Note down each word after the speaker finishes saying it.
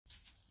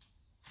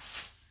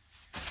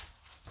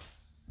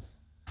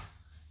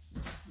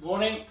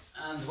Morning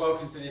and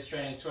welcome to this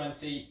training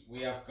 20.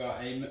 We have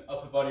got a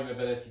upper body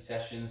mobility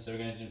session, so we're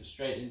going to jump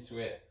straight into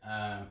it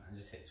and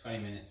just hit 20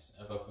 minutes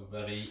of upper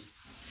body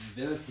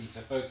mobility.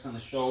 So focus on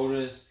the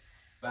shoulders,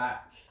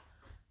 back,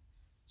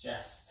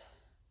 chest.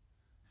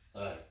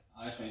 So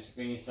I just want you to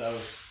bring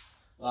yourselves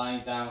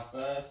lying down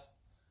first.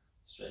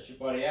 Stretch your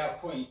body out,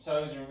 point your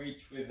toes and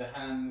reach with the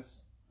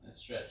hands and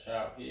stretch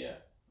out here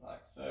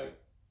like so.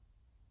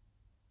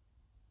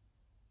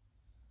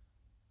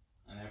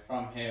 And then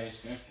from here we're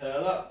just going to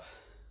curl up,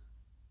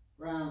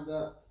 round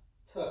up,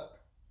 tuck,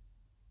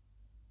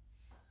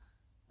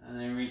 and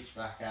then reach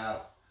back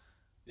out,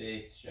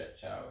 big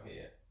stretch out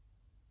here.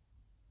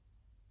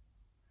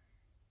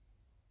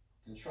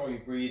 Control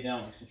your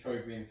breathing, just control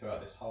your breathing throughout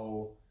this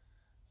whole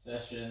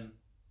session.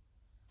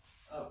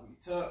 Up we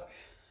tuck.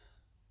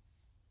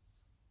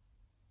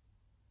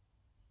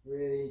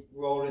 Really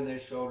rolling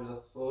those shoulders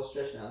off the floor,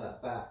 stretching out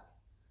that back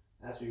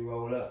as we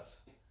roll up.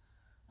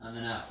 And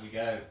then out we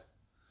go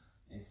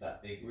into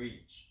that big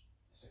reach.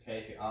 It's okay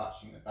if you're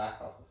arching the back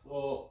off the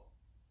floor,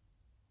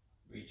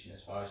 reaching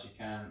as far as you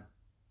can.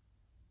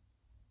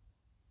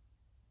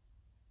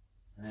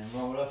 And then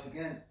roll up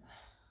again,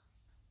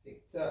 big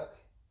tuck.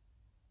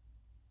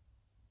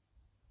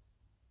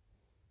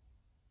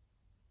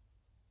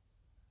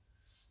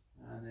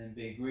 And then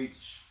big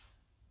reach,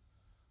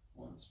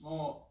 once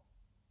more.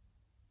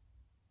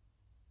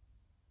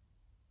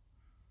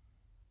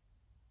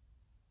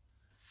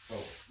 Cool,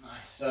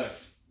 nice. So,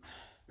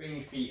 bring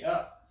your feet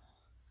up,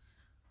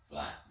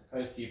 flat,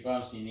 close to your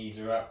bum so your knees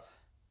are up.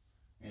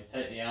 I'm going to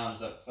take the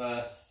arms up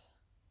first.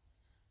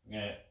 I'm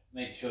going to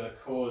make sure the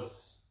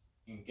core's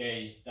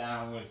engaged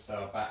downwards so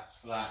our back's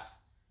flat.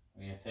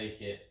 I'm going to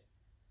take it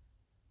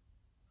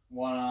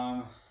one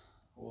arm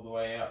all the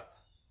way up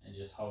and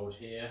just hold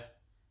here.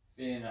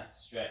 Feeling that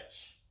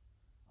stretch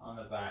on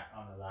the back,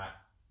 on the lat,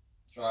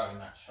 driving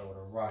that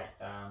shoulder right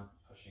down,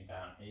 pushing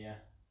down here.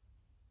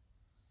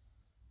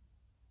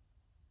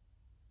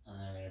 And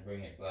then I'm going to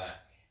bring it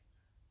back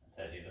and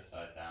take the other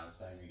side down,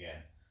 same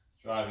again.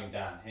 Driving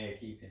down here,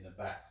 keeping the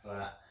back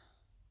flat,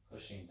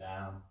 pushing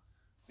down,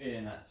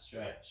 feeling that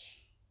stretch.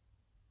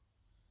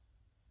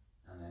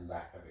 And then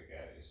back up it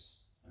goes.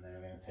 And then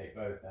we're going to take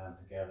both down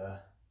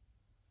together.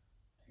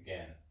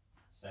 Again,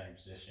 same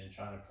position,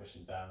 trying to push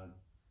them down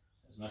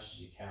as much as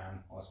you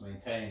can whilst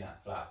maintaining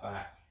that flat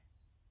back.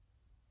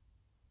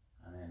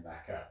 And then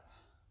back up.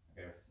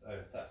 Go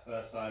over to that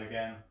first side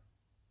again.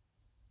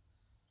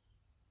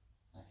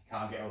 If you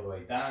can't get all the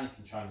way down, you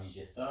can try and use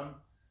your thumb.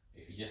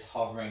 If you're just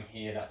hovering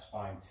here, that's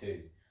fine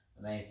too.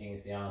 The main thing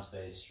is the arm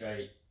stays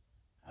straight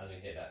as we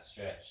hit that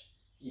stretch.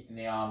 Keeping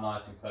the arm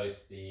nice and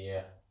close to the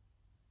ear,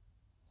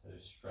 so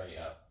straight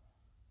up.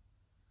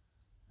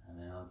 And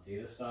then onto the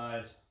other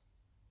side.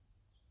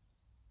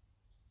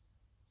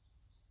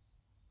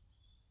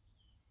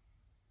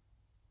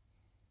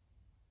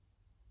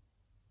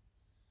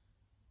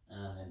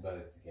 And then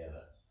both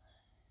together.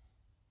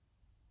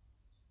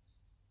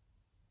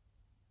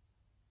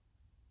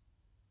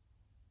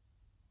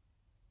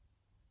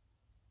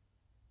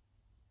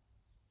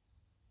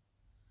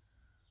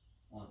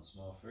 Once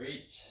more for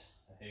each.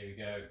 So here we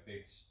go,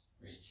 big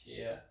reach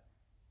here.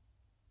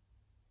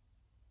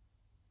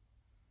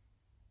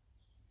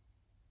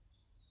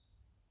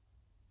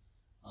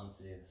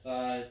 Onto the other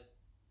side.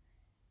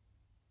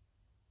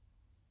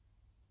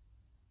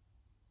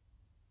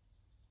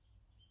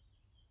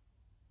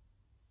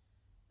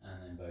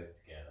 And then both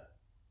together.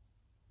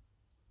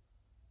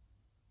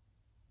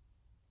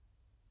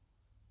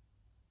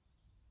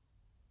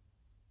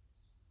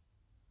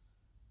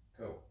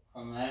 Cool.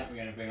 From there, we're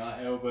going to bring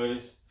our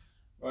elbows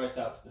right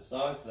out to the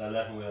side so they're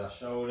level with our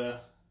shoulder.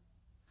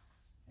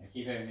 And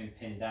keep everything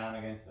pinned down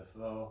against the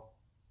floor.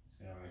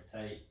 Just going to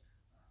rotate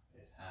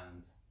this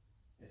hand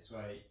this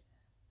way.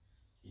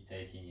 You're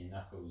taking your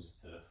knuckles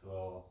to the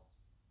floor,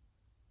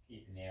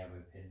 keeping the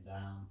elbow pinned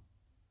down,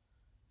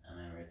 and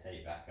then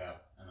rotate back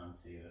up and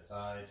onto the other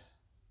side.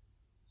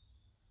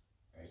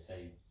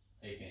 Rotate,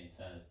 taking it in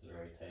turns to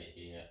rotate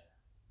here.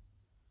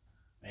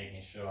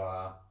 Making sure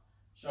our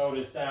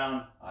shoulders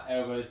down, our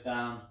elbows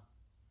down,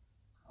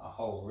 our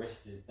whole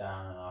wrist is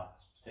down, and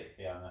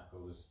particularly our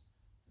knuckles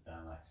are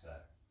down like so.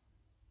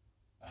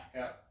 Back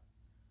up,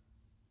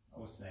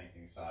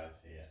 alternating sides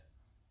here.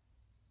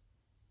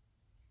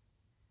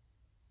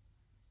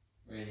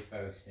 Really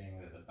focusing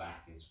that the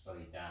back is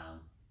fully down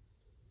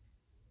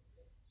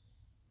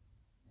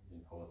is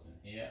important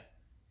here.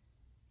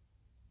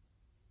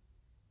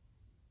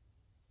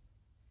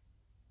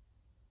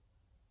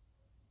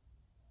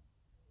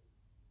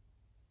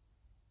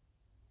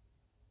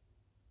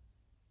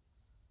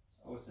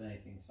 So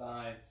alternating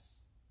sides.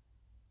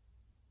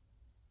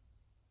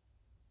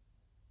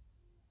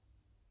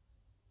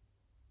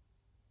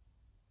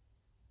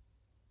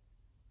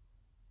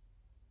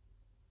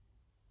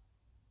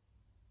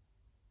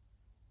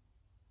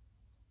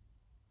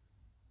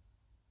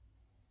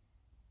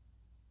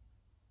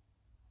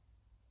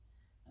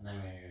 And then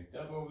we're going to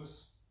go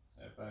doubles,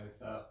 so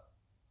both up,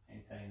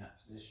 maintain that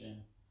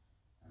position,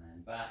 and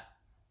then back.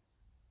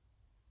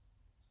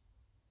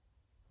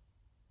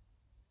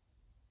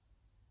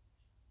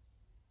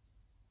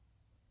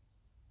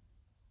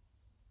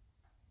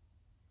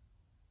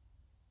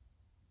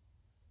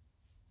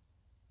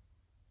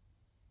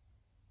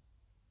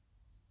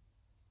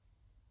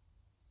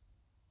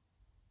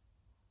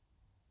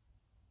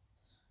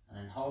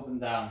 hold them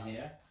down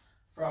here.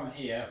 From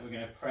here, we're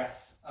going to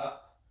press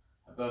up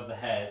above the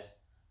head,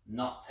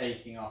 not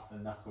taking off the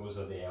knuckles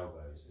or the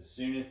elbows. As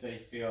soon as they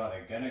feel like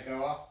they're going to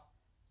go off,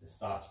 just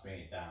start to bring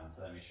it down.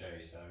 So let me show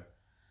you. So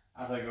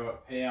as I go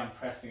up here, I'm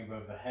pressing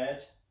above the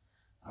head.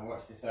 And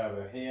watch this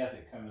elbow here. As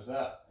it comes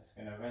up, it's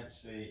going to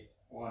eventually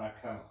want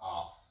to come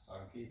off. So I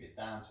can keep it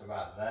down to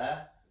about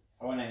there.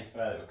 If I want any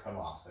further, it will come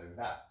off. So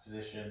that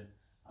position,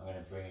 I'm going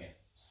to bring it,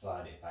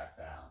 slide it back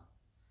down.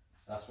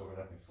 So that's what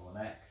we're looking for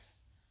next.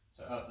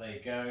 So up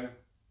they go.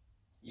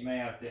 You may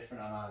have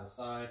different on either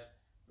side,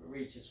 but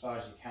reach as far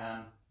as you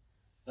can.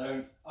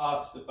 Don't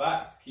arch the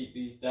back to keep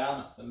these down.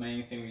 That's the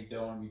main thing we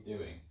don't want to be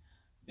doing.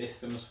 This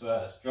comes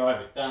first.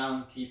 Drive it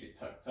down, keep it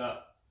tucked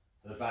up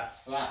so the back's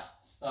flat.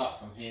 Start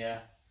from here.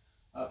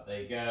 Up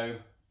they go.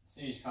 As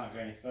soon as you can't go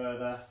any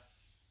further,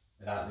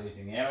 without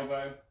losing the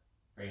elbow,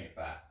 bring it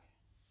back.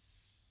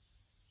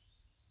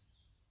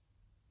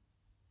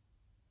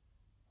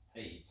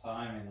 Take your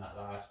time in that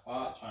last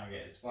part, try and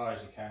get as far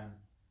as you can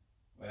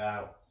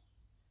without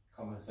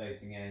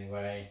compensating in any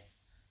way,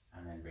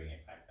 and then bring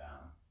it back down.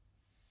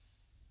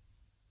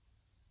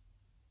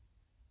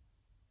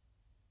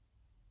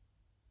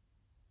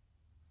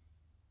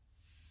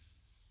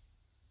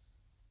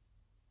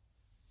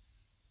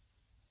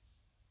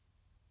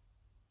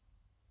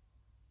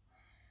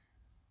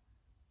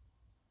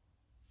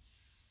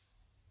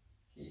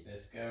 Keep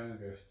this going,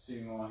 go for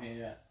 2 more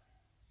here.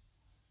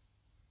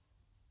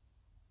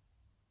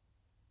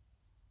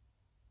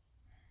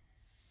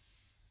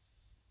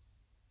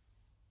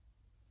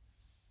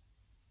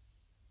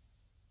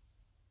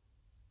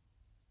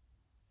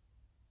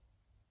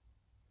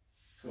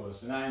 Cool,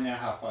 so now you know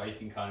how far you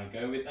can kind of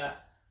go with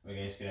that.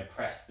 We're just going to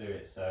press through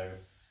it, so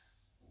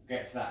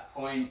get to that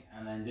point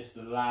and then just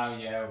allow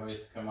your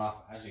elbows to come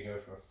off as you go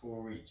for a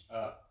full reach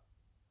up,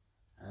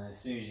 and as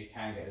soon as you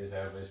can, get those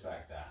elbows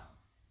back down.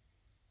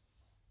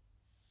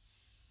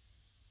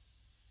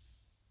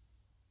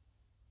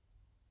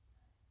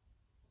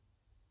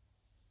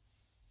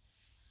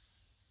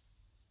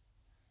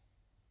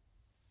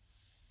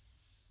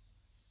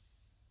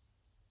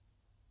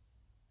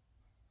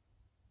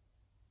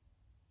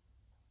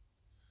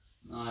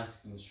 Nice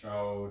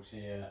controlled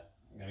here.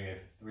 I'm going to go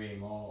for 3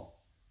 more.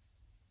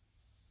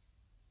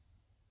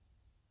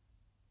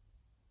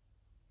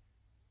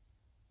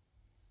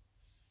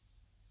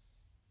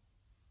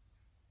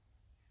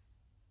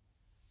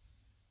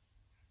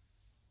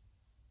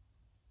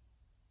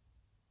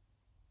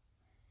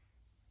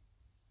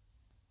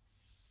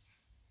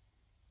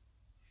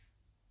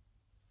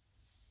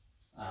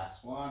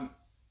 Last one.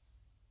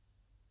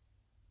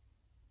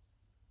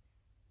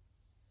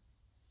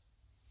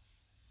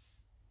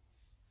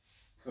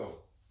 Cool.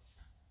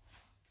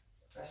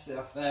 Rest it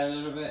off there a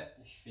little bit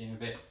if you're feeling a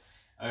bit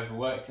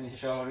overworked in your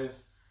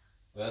shoulders,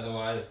 but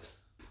otherwise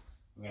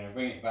we're going to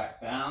bring it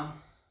back down.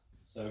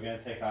 So we're going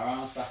to take our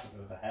arms back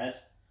above the head.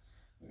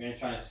 We're going to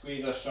try and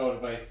squeeze our shoulder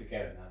blades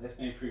together. Now this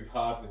may prove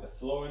hard with the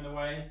floor in the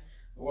way,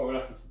 but what we're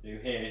looking to do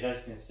here is, as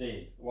you can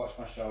see, watch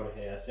my shoulder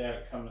here, see how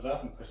it comes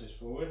up and pushes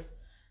forward.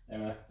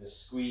 Then we're looking to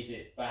squeeze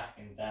it back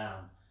and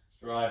down,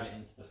 drive it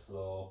into the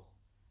floor,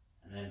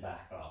 and then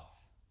back off.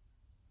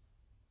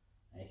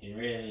 And you can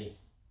really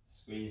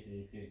squeeze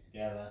these two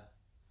together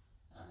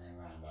and then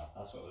round off.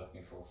 That's what we're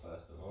looking for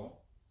first of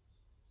all.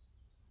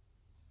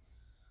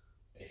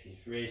 If you're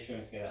really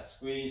struggling to get that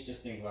squeeze,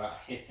 just think about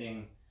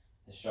hitting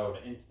the shoulder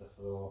into the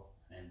floor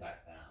and then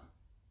back down.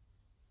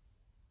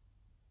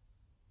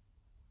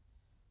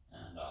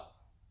 And up.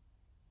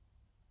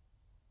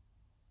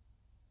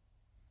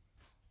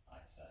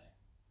 Like so.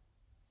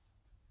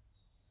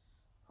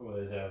 Pull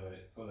those elbows,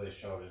 pull those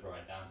shoulders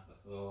right down to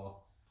the floor,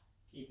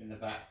 keeping the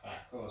back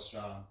core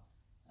strong,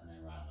 and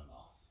then round them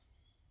off.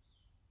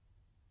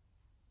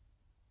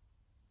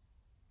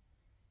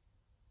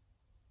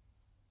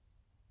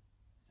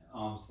 The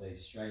arms stay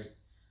straight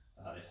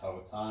this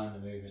whole time, the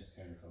movement's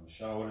coming from the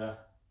shoulder. Like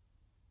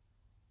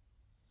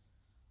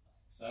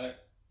so.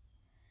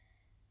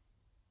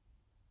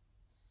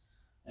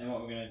 Then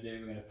what we're going to do,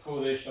 we're going to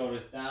pull those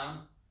shoulders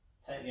down,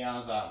 take the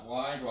arms out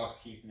wide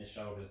whilst keeping the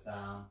shoulders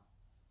down,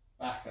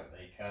 back up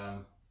they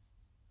come,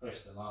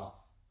 push them off,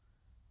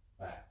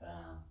 back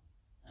down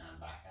and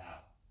back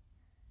out.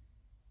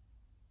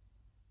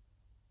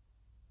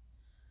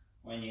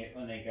 When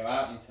they go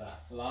out into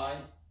that fly,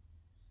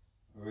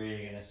 we're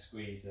really going to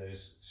squeeze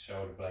those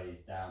shoulder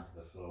blades down to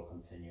the floor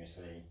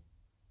continuously.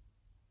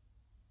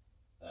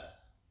 There.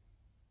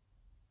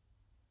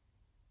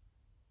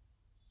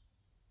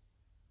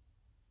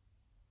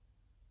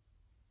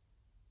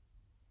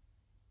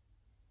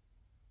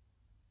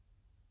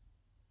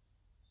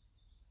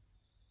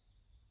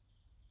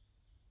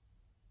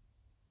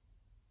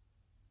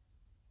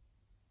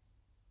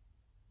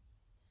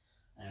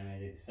 And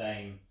we do the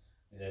same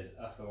with those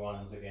upper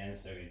ones again,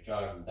 so we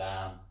drive them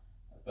down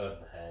above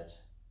the head,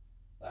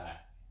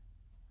 back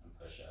and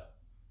push up.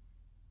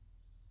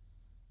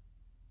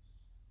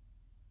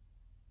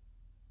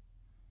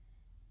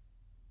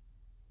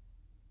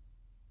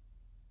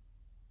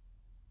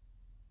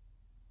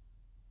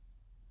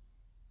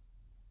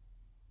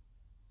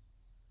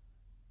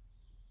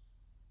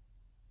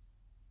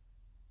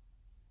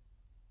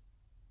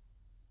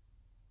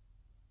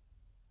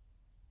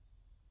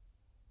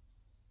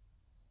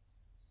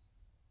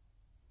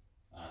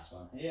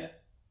 last one here.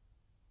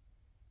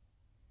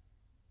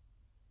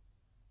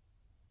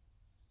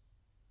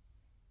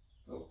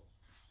 Cool.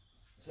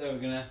 So we're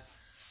going to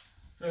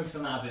focus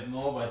on that a bit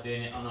more by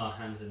doing it on our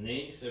hands and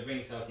knees. So bring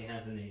yourself to your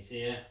hands and knees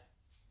here.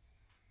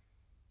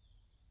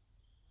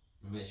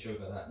 And make sure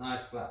we've got that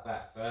nice flat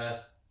back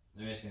first.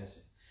 Then we're just going to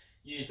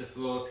use the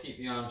floor to keep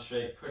the arms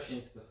straight, push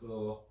into the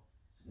floor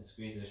and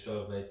squeeze the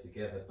shoulder blades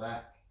together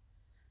back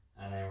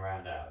and then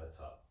round out at the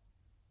top.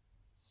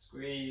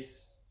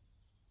 Squeeze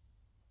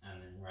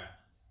and then round.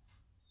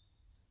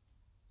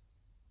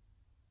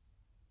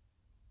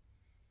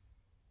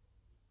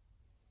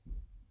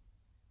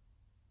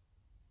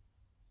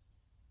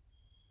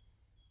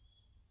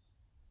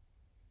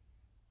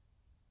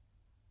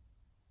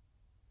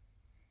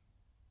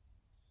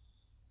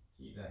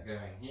 Keep that going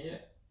here.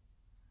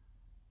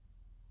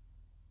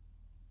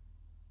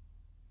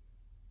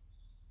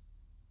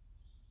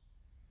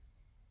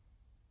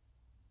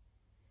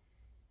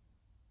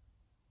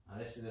 Now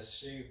this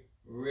is a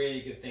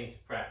really good thing to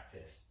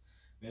practice.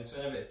 We're going to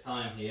spend a bit of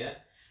time here.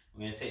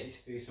 I'm going to take you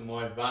through some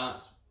more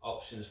advanced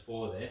options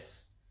for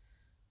this.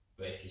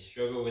 But if you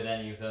struggle with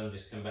any of them,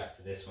 just come back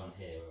to this one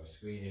here where we're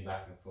squeezing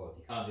back and forth.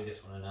 You can't do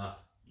this one enough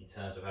in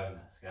terms of having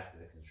that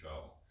scapular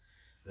control.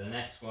 So the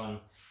next one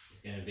is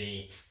going to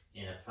be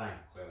in a plank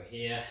where we're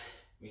here,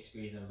 we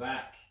squeeze them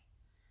back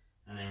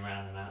and then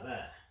round them out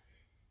there.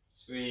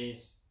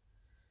 Squeeze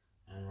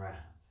and round.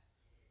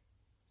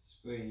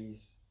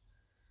 Squeeze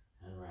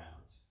and round.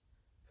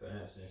 Putting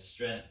up some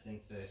strength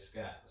into those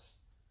scaps.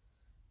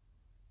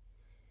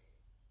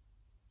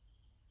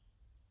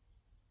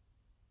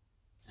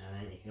 And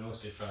then you can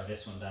also try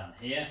this one down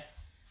here.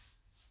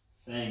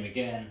 Same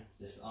again,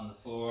 just on the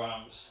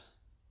forearms.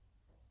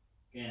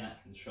 Gain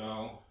that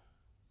control.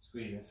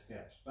 Squeezing the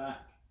scaps back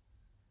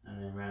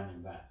and then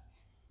rounding back.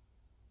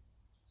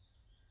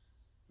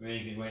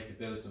 Really good way to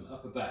build some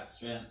upper back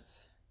strength.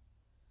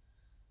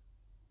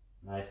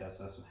 Nice to have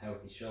some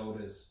healthy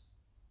shoulders.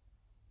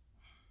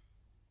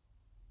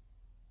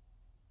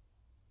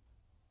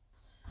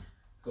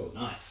 Cool,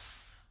 nice.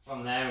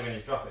 From there we're going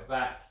to drop it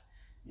back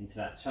into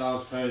that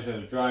child's pose where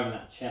we're driving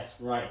that chest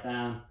right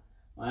down.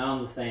 My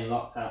arms are staying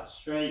locked out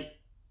straight.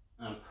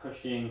 I'm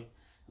thinking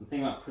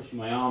about pushing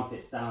my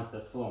armpits down to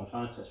the floor. I'm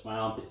trying to touch my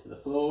armpits to the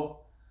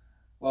floor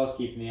whilst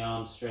keeping the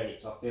arms straight,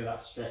 so I feel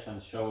that stretch on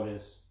the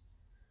shoulders,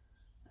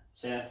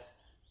 chest.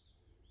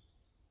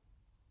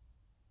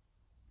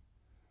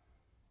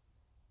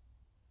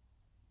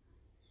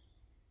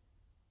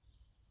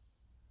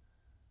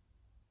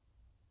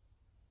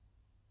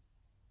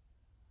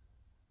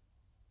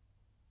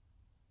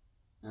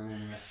 And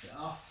then rest it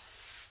off.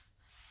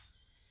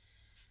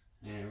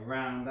 And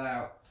round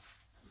out,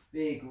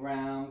 big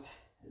round,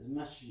 as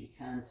much as you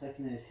can,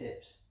 tucking those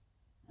hips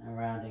and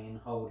rounding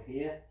and hold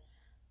here.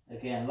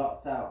 Again,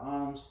 locked out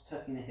arms,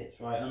 tucking the hips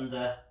right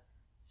under,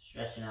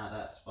 stretching out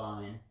that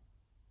spine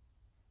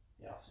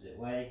the opposite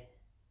way.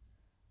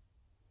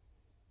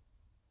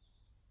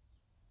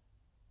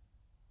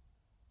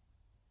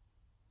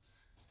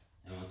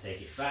 And we'll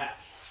take it back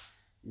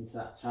into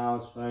that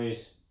child's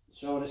pose,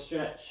 shoulder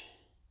stretch.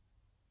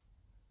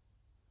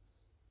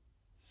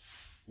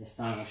 This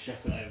time we'll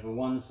shuffle it over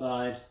one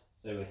side,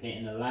 so we're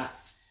hitting the lat,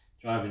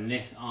 driving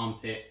this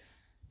armpit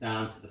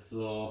down to the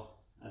floor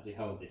as we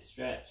hold this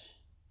stretch.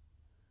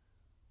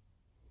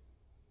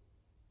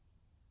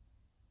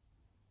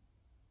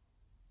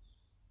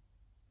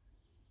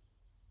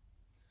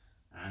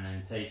 And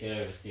then take it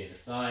over to the other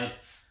side.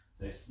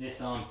 So it's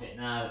this armpit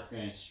now that's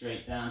going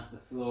straight down to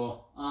the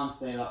floor, arms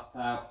stay locked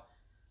out,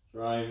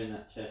 driving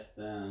that chest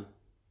down.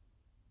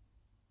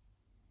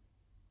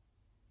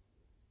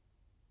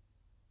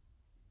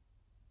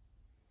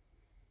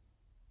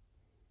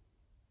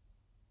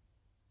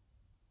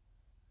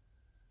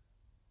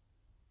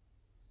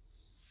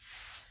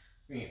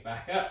 Bring it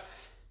back up.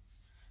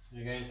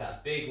 We're going to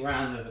that big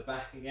round of the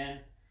back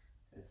again.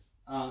 So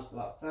arms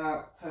locked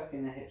out,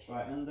 tucking the hips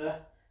right under.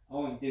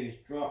 All we do is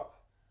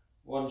drop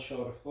one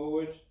shoulder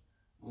forward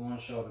and one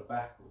shoulder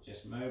backward,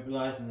 just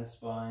mobilising the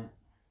spine.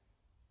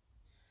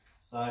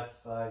 Side to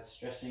side,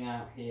 stretching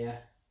out here.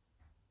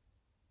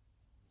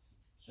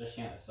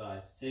 Stretching out the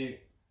sides too.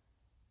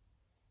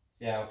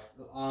 See how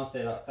the arms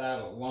stay locked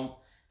out, but one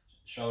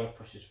shoulder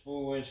pushes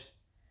forward.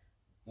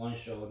 One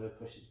shoulder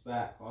pushes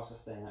back, whilst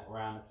staying in that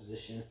rounded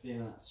position,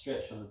 feeling that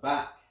stretch on the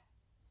back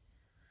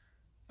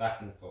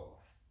and forth.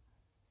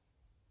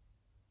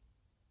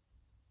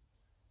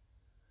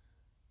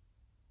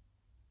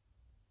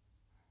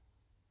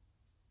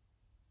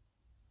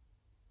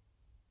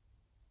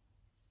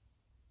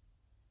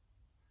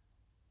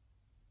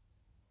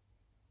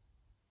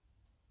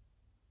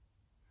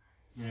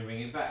 I'm going to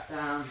bring it back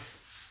down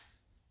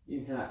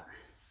into that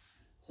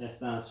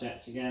chest down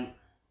stretch again.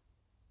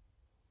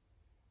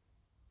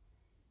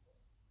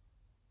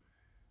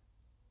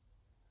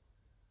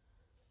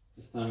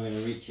 This time I'm going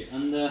to reach it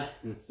under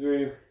and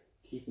through,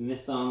 keeping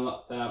this arm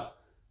locked out,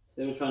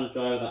 still trying to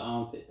drive that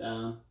armpit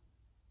down,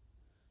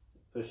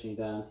 pushing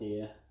down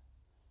here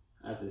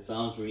as this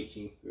arm's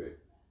reaching through.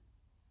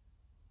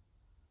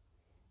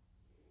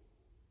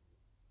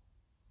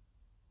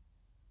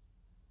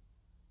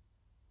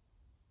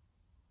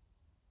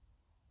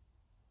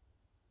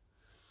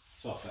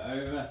 Swap it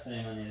over,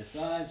 same on the other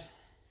side.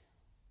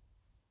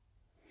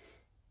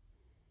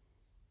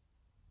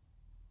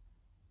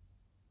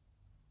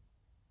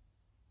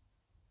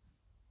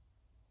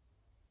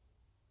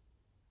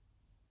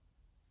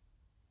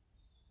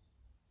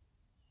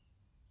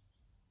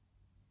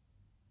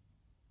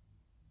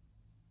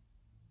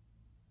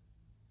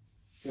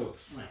 Cool,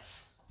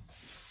 nice.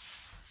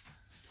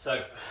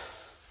 So,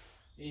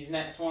 these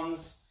next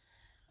ones,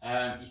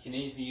 you can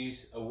easily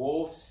use a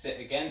wall to sit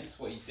against.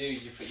 What you do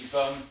is you put your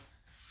bum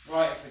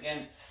right up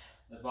against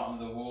the bottom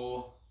of the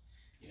wall.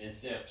 You then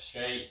sit up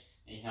straight,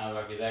 and you can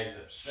either have your legs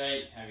up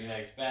straight, have your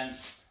legs bent,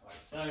 like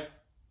so,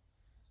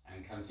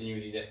 and continue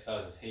with these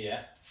exercises here.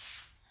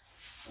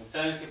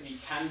 Alternatively, you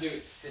can do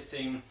it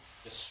sitting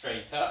just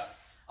straight up.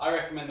 I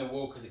recommend the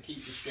wall because it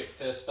keeps you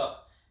stricter,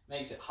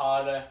 makes it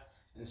harder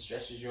and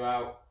stretches you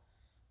out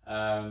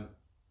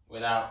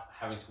without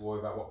having to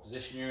worry about what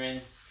position you're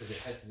in, because it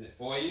heads it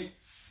for you.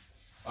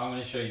 I'm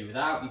going to show you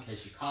without in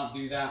case you can't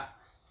do that,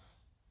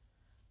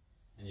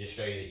 and just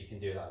show you that you can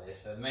do it like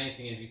this. So the main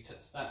thing is we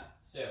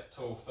sit up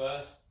tall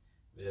first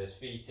with those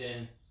feet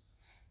in,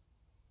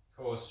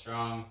 core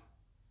strong,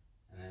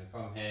 and then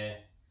from here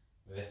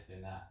we're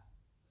lifting that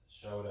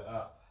shoulder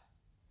up,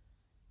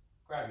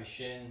 grab your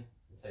shin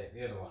and take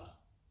the other one up,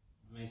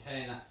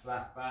 maintaining that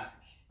flat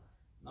back,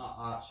 not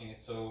arching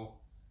at all,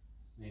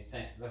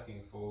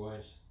 looking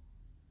forward,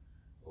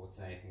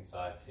 alternating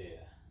sides here.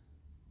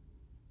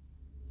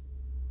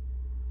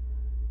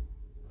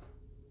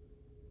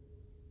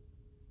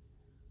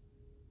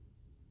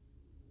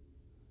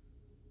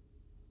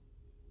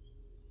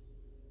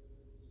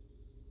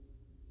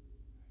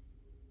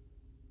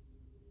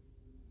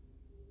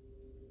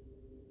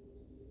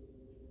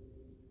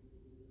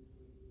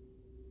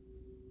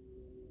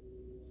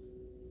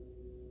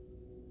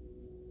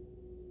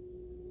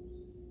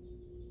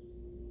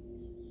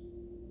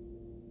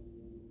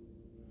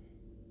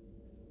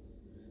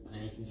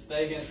 And you can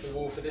stay against the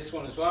wall for this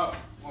one as well.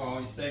 Well,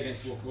 you stay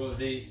against the wall for all of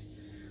these,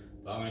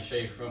 but I'm going to show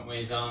you front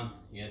ways on.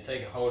 You're going to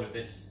take a hold of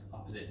this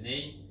opposite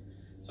knee.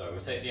 So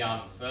we'll take the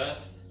arm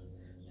first,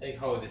 take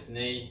hold of this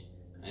knee,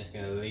 and it's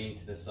going to lean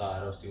to the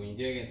side. Obviously when you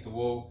do it against the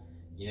wall,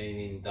 you know you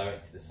lean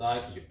direct to the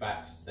side because your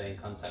back should stay in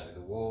contact with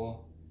the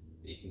wall.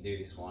 But you can do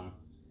this one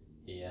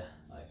here,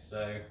 like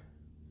so.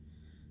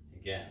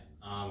 Again,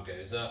 arm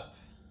goes up,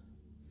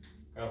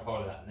 grab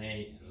hold of that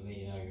knee and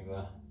lean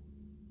over.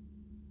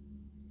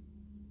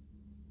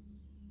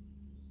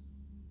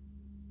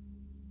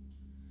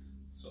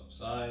 Swap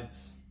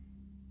sides.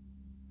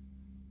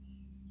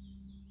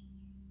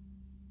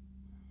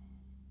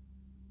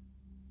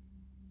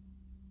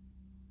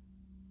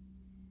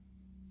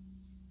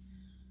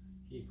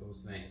 Keep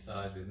alternating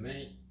sides with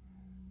me.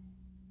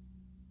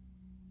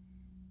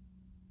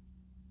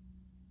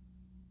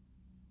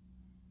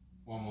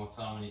 One more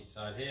time on each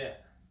side here.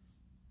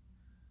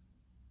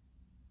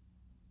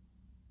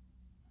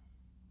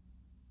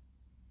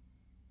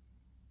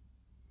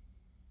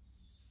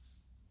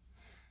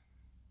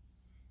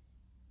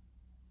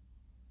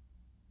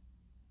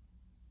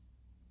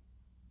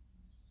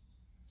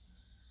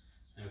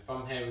 And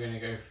from here we're going to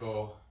go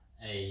for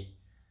a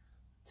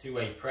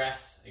two-way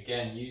press,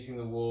 again using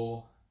the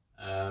wall.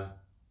 But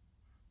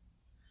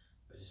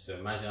just so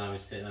imagine I'm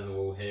just sitting on the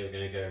wall here. We're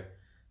going to go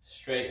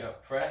straight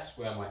up press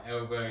where my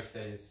elbow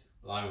stays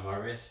line with my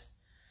wrist.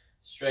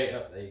 Straight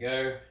up, there you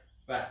go.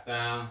 Back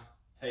down,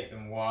 take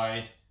them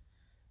wide.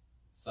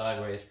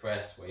 Sideways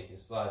press where you can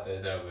slide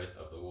those elbows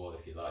up the wall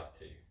if you like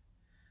to.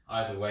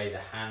 Either way, the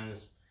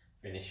hands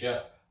finish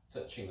up,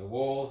 touching the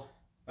wall,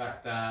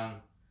 back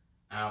down,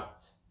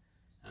 out,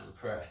 and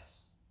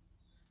press.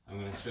 I'm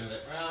going to swivel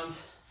it round.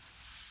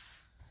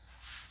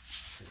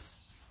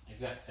 It's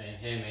exact same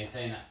here,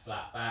 maintain that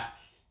flat back.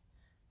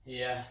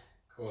 Here,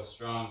 core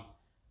strong,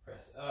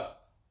 press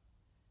up,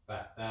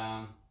 back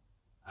down,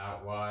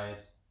 out wide,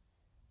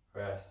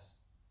 press,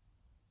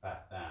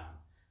 back down.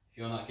 If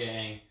you're not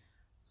getting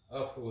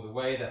up all the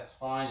way, that's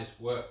fine,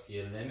 just work to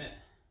your limit.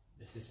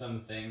 This is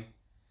something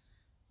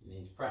you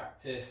need to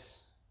practice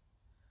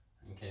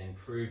and can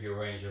improve your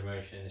range of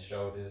motion in the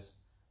shoulders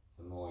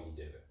the more you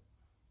do it.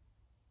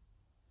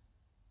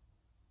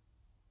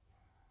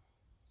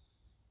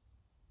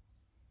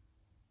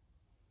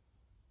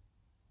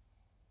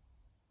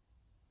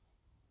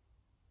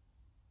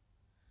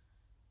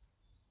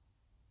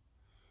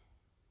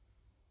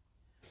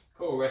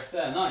 Cool, rest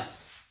there,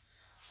 nice.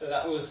 So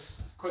that was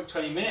a quick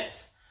 20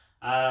 minutes.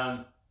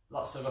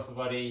 Lots of upper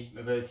body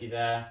mobility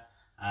there.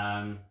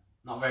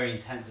 Not very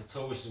intense at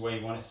all, which is where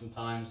you want it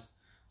sometimes.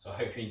 So I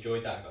hope you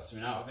enjoyed that and got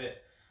something out of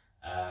it.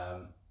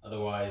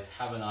 Otherwise,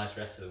 have a nice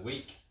rest of the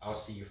week. I'll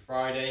see you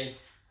Friday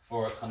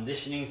for a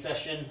conditioning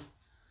session.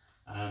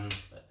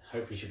 But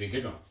hopefully it should be a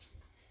good one.